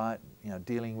 copyright, you know,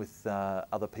 dealing with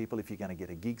other people if you're going to get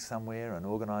a gig somewhere and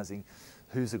organising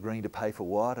who's agreeing to pay for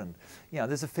what. And, you know,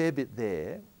 there's a fair bit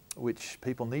there which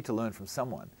people need to learn from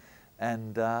someone.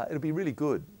 And it'll be really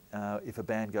good if a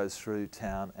band goes through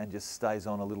town and just stays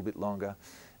on a little bit longer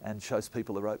and shows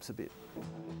people the ropes a bit.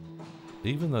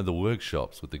 Even though the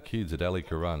workshops with the kids at Ali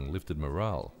Karung lifted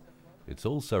morale, it's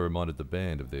also reminded the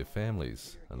band of their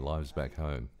families and lives back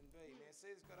home.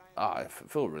 I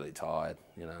feel really tired,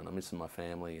 you know, and I'm missing my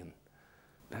family. And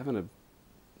having a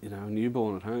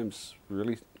newborn at home's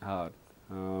really hard.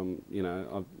 You know,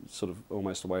 I'm sort of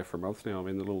almost away for a month now. I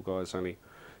mean, the little guy's only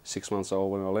 6 months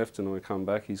old when I left, and when I come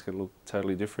back, he's going to look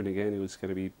totally different again. He was going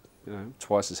to be, you know,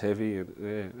 twice as heavy, and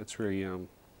yeah, it's really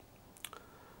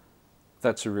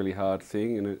that's a really hard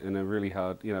thing, and a really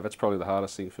hard, you know, that's probably the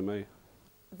hardest thing for me.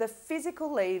 The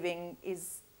physical leaving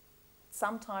is,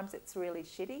 sometimes it's really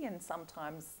shitty and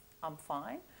sometimes I'm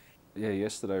fine. Yeah,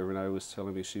 yesterday Renee was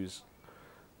telling me she was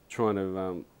trying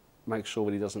to make sure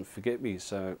that he doesn't forget me,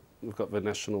 so we've got the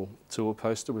national tour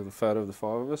poster with a photo of the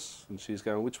 5 of us, and she's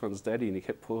going, which one's Daddy? And he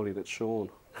kept pointing at Sean.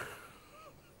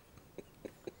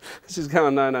 She's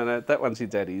going, no, that one's your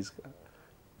daddy's.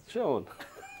 Sean.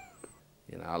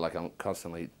 You know, like I'm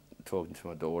constantly talking to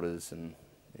my daughters, and,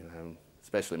 you know,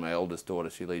 especially my eldest daughter,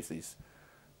 she leaves these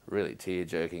really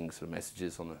tear-jerking sort of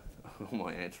messages on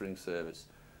my answering service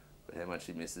about how much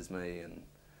she misses me, and,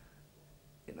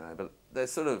 you know, but they're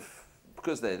sort of,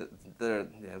 because they're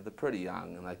pretty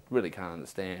young and they really can't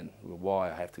understand why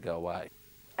I have to go away.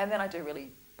 And then I do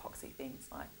really poxy things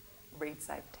like read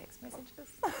saved text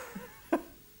messages.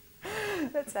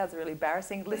 That sounds really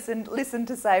embarrassing. Listen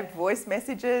to saved voice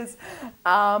messages.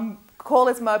 Call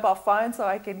his mobile phone so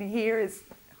I can hear his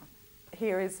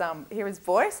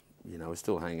voice. You know, we're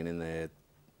still hanging in there.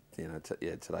 You know,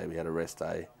 today we had a rest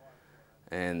day,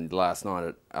 and last night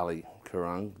at Ali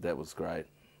Karung, that was great.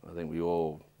 I think we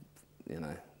all, you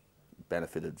know,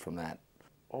 benefited from that.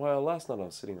 Well, last night I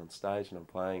was sitting on stage and I'm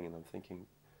playing, and I'm thinking,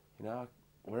 you know,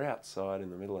 we're outside in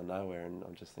the middle of nowhere, and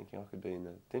I'm just thinking I could be in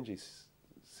a dingy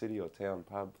city or town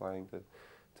pub playing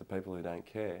to people who don't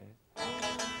care.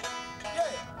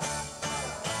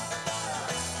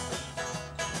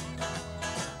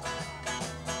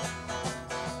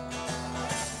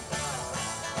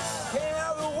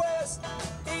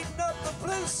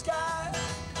 Sky.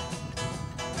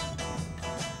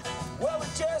 Well, we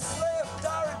just left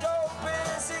our adult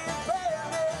busy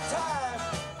paying their time.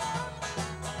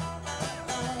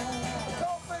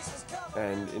 Coalface is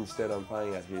coming. And instead I'm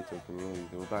playing out here to a community.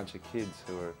 There were a bunch of kids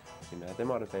who were, you know, there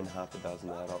might have been half a dozen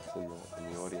adults in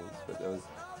the audience, but there was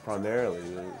primarily,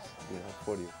 you know,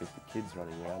 40 or 50 kids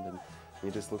running around, and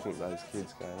you're just looking at those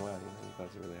kids going, wow, you know, you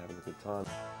guys are really having a good time.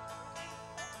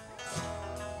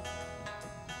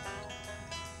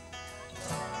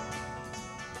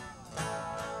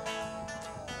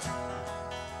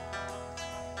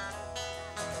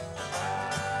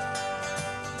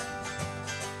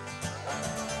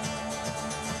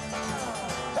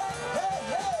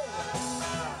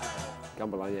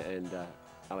 And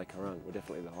Ali Karung were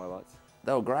definitely the highlights.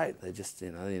 They were great. They just,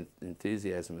 you know, the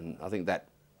enthusiasm, and I think that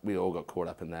we all got caught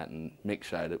up in that, and Mick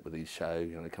showed it with his show,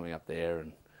 you know, coming up there,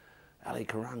 and Ali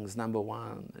Karung's #1,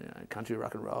 you know, country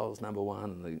rock and roll's #1.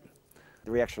 And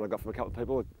the reaction I got from a couple of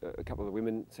people, a couple of the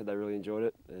women said they really enjoyed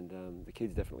it, and the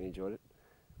kids definitely enjoyed it.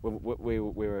 I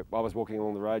was walking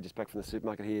along the road just back from the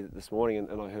supermarket here this morning,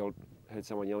 and I heard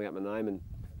someone yelling out my name, and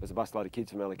there was a busload of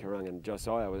kids from Ali Karung, and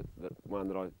Josiah was the one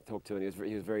that I talked to, and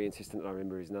he was very insistent that I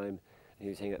remember his name. And he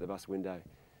was hanging out the bus window,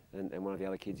 and one of the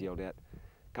other kids yelled out,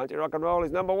 "Country rock and roll is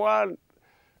 #1."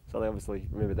 So they obviously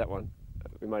remembered that one.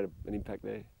 We made an impact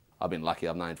there. I've been lucky.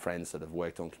 I've known friends that have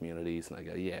worked on communities, and they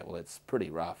go, "Yeah, well, it's pretty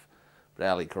rough." But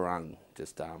Ali Karung,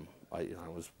 just I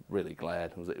was really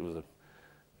glad. It was a,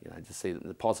 you know, just see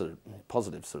the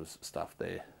positive sort of stuff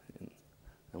there.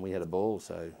 And we had a ball,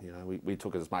 so, you know, we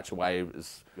took as much away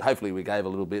as, hopefully we gave a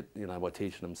little bit, you know, by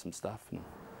teaching them some stuff. And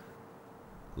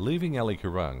Leaving Ali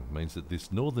Karung means that this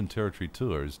Northern Territory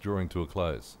tour is drawing to a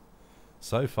close.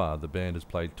 So far, the band has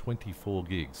played 24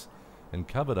 gigs and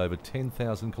covered over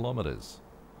 10,000 kilometres.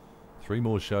 3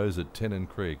 more shows at Tennant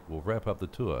Creek will wrap up the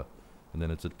tour, and then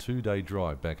it's a 2-day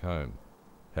drive back home.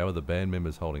 How are the band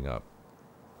members holding up?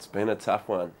 It's been a tough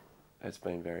one. It's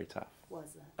been very tough.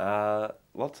 Was it?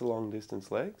 Lots of long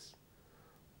distance legs.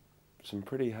 Some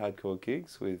pretty hardcore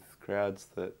gigs with crowds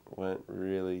that weren't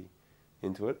really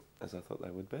into it as I thought they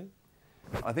would be.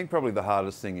 I think probably the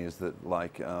hardest thing is that,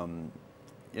 like,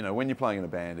 you know, when you're playing in a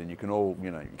band and you can all, you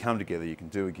know, you come together, you can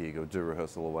do a gig or do a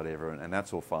rehearsal or whatever, and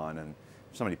that's all fine, and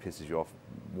if somebody pisses you off,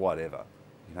 whatever,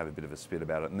 you can have a bit of a spit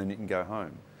about it and then you can go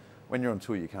home. When you're on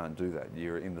tour, you can't do that.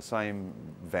 You're in the same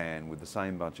van with the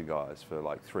same bunch of guys for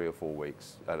like 3 or 4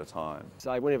 weeks at a time.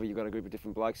 So whenever you've got a group of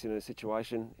different blokes in a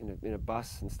situation, in a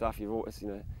bus and stuff, you've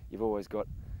always got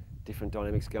different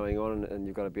dynamics going on, and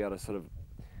you've got to be able to sort of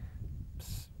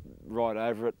ride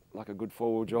over it like a good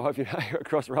 4-wheel drive, you know,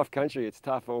 across rough country. It's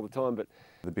tough all the time, but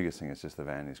the biggest thing is just the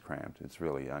van is cramped. It's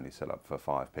really only set up for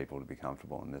 5 people to be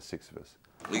comfortable, and there's 6 of us.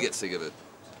 We get sick of it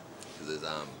because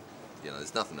there's you know,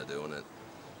 there's nothing to do in it.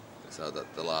 So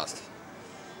the last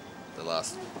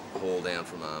haul down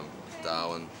from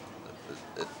Darwin,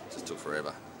 it just took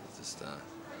forever. Just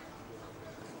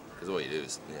because all you do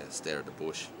is stare at the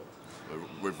bush.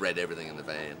 We've read everything in the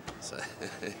van, so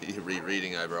you're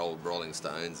rereading over old Rolling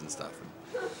Stones and stuff.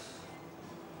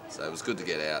 So it was good to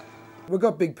get out. We've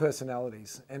got big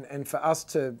personalities, and for us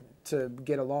to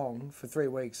get along for 3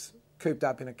 weeks, cooped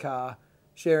up in a car,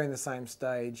 sharing the same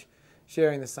stage,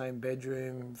 sharing the same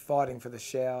bedroom, fighting for the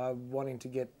shower, wanting to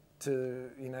get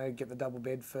the double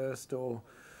bed first or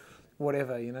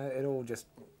whatever, you know,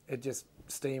 it just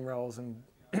steamrolls and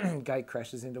gate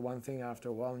crashes into one thing after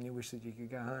a while, and you wish that you could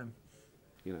go home.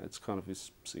 You know, it's kind of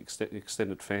this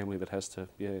extended family that has to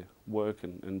work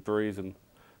and breathe and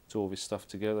do all this stuff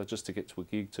together just to get to a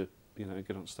gig, to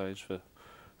get on stage for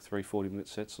 3 40-minute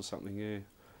sets or something.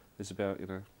 There's about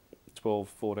 12,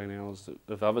 14 hours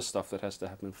of other stuff that has to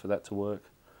happen for that to work,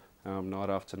 night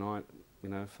after night,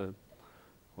 for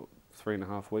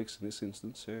 3.5 weeks in this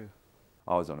instance.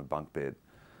 I was on a bunk bed.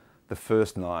 The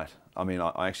first night, I mean,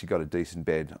 I actually got a decent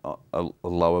bed, a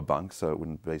lower bunk, so it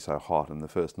wouldn't be so hot. And the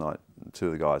first night, 2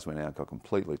 of the guys went out, got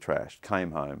completely trashed,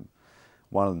 came home.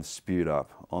 One of them spewed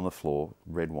up on the floor,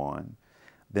 red wine,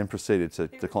 then proceeded to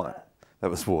climb. That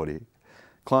was Wardy.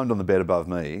 Climbed on the bed above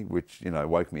me, which,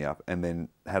 woke me up, and then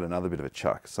had another bit of a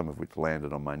chuck, some of which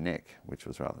landed on my neck, which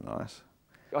was rather nice.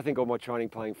 I think all my training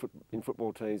playing in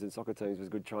football teams and soccer teams was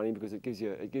good training, because it gives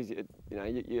you,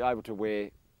 you're able to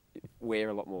wear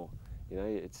a lot more.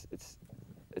 It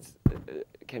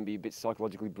can be a bit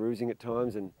psychologically bruising at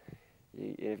times, and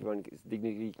everyone's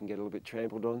dignity can get a little bit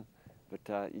trampled on, but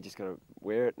you just got to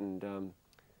wear it and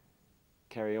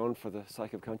carry on for the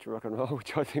sake of country rock and roll,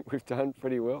 which I think we've done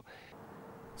pretty well.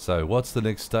 So what's the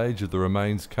next stage of the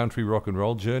Remains country rock and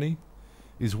roll journey?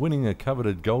 Is winning a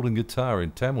coveted golden guitar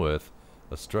in Tamworth,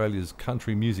 Australia's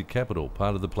country music capital,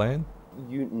 part of the plan?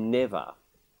 You never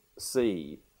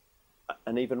see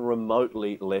an even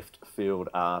remotely left field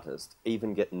artist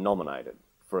even get nominated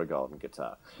for a golden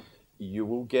guitar. You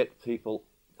will get people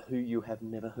who you have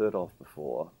never heard of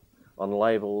before on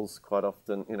labels quite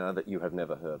often, that you have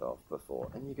never heard of before.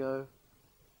 And you go,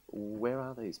 where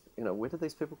are these? Where do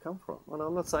these people come from? Well,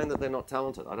 I'm not saying that they're not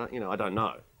talented. I don't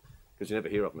know, because you never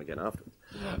hear of them again afterwards.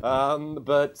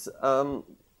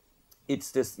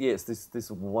 It's just, yes, this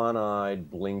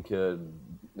one-eyed, blinkered,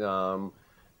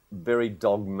 very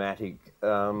dogmatic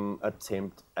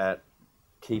attempt at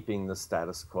keeping the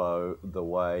status quo the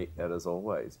way it has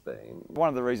always been. One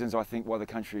of the reasons I think why the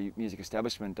country music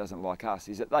establishment doesn't like us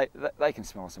is that they can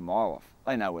smell us a mile off.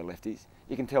 They know we're lefties.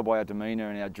 You can tell by our demeanour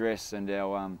and our dress and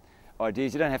our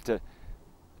ideas. You don't have to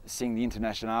sing the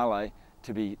Internationale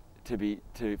for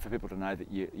people to know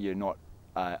that you're not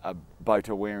a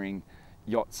boater-wearing,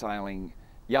 yacht-sailing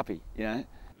yuppie.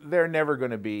 They're never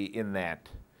going to be in that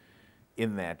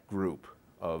group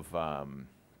of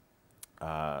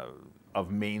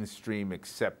mainstream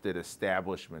accepted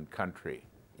establishment country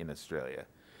in Australia.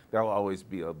 They'll always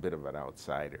be a bit of an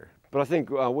outsider. But I think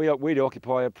we'd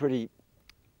occupy a pretty,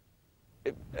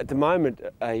 at the moment,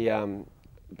 a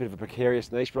bit of a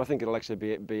precarious niche, but I think it'll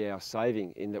actually be our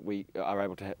saving, in that we are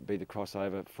able to be the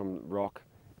crossover from rock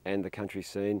and the country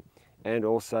scene, and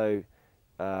also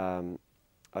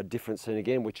a different scene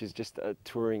again, which is just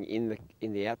touring in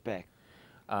the outback.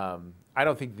 I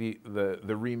don't think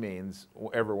the Remains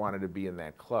ever wanted to be in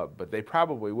that club, but they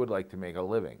probably would like to make a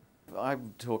living. I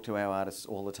talk to our artists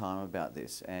all the time about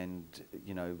this, and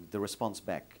the response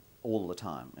back all the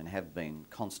time and have been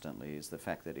constantly is the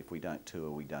fact that if we don't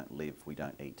tour, we don't live, we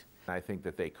don't eat. I think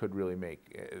that they could really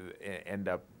end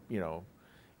up, you know,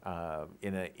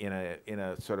 in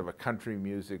a sort of a country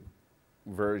music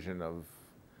version of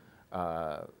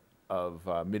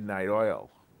Midnight Oil,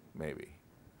 maybe,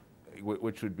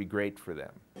 which would be great for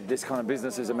them. This kind of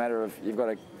business is a matter of you've got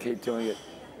to keep doing it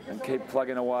and keep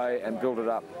plugging away and build it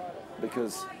up,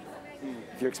 because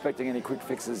if you're expecting any quick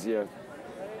fixes, you're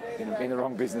in the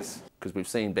wrong business. Because we've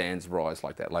seen bands rise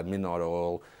like that, like Midnight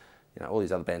Oil, you know, all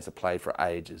these other bands have played for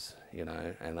ages, you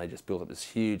know, and they just built up this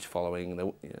huge following. They,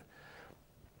 you know,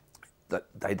 that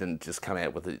they didn't just come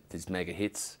out with these mega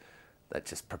hits that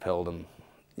just propelled them,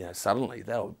 you know, suddenly.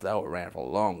 They were around for a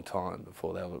long time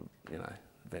before they were, you know,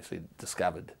 eventually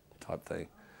discovered type thing.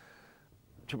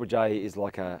 Triple J is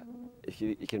like if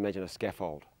you can imagine a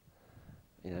scaffold.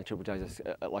 You know, Triple J is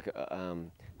like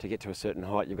to get to a certain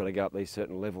height, you've got to go up these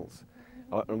certain levels.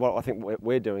 And what I think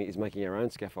we're doing is making our own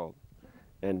scaffold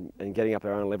and getting up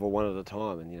our own level one at a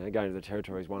time. And, you know, going to the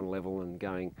Territories one level and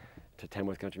going to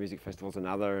Tamworth Country Music Festival's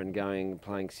another, and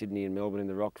playing Sydney and Melbourne in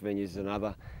the rock venues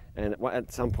another. And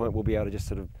at some point we'll be able to just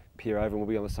sort of peer over and we'll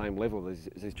be on the same level as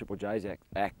these Triple J's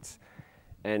acts.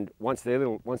 And once they've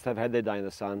had their day in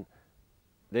the sun,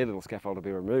 their little scaffold will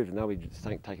be removed and they'll be just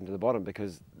taken to the bottom,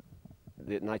 because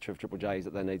the nature of Triple J is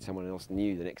that they need someone else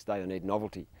new the next day. They need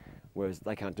novelty, whereas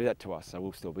they can't do that to us, so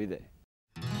we'll still be there.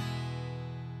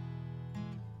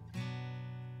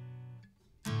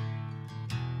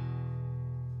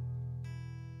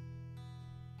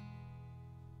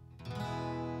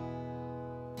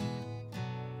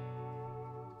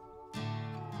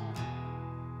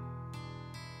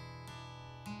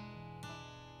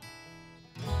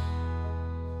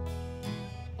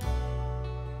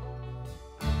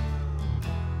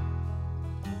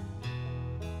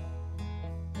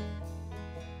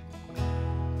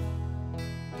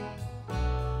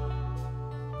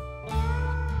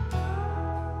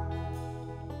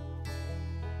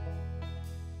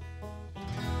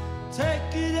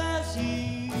 Take it as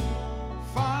he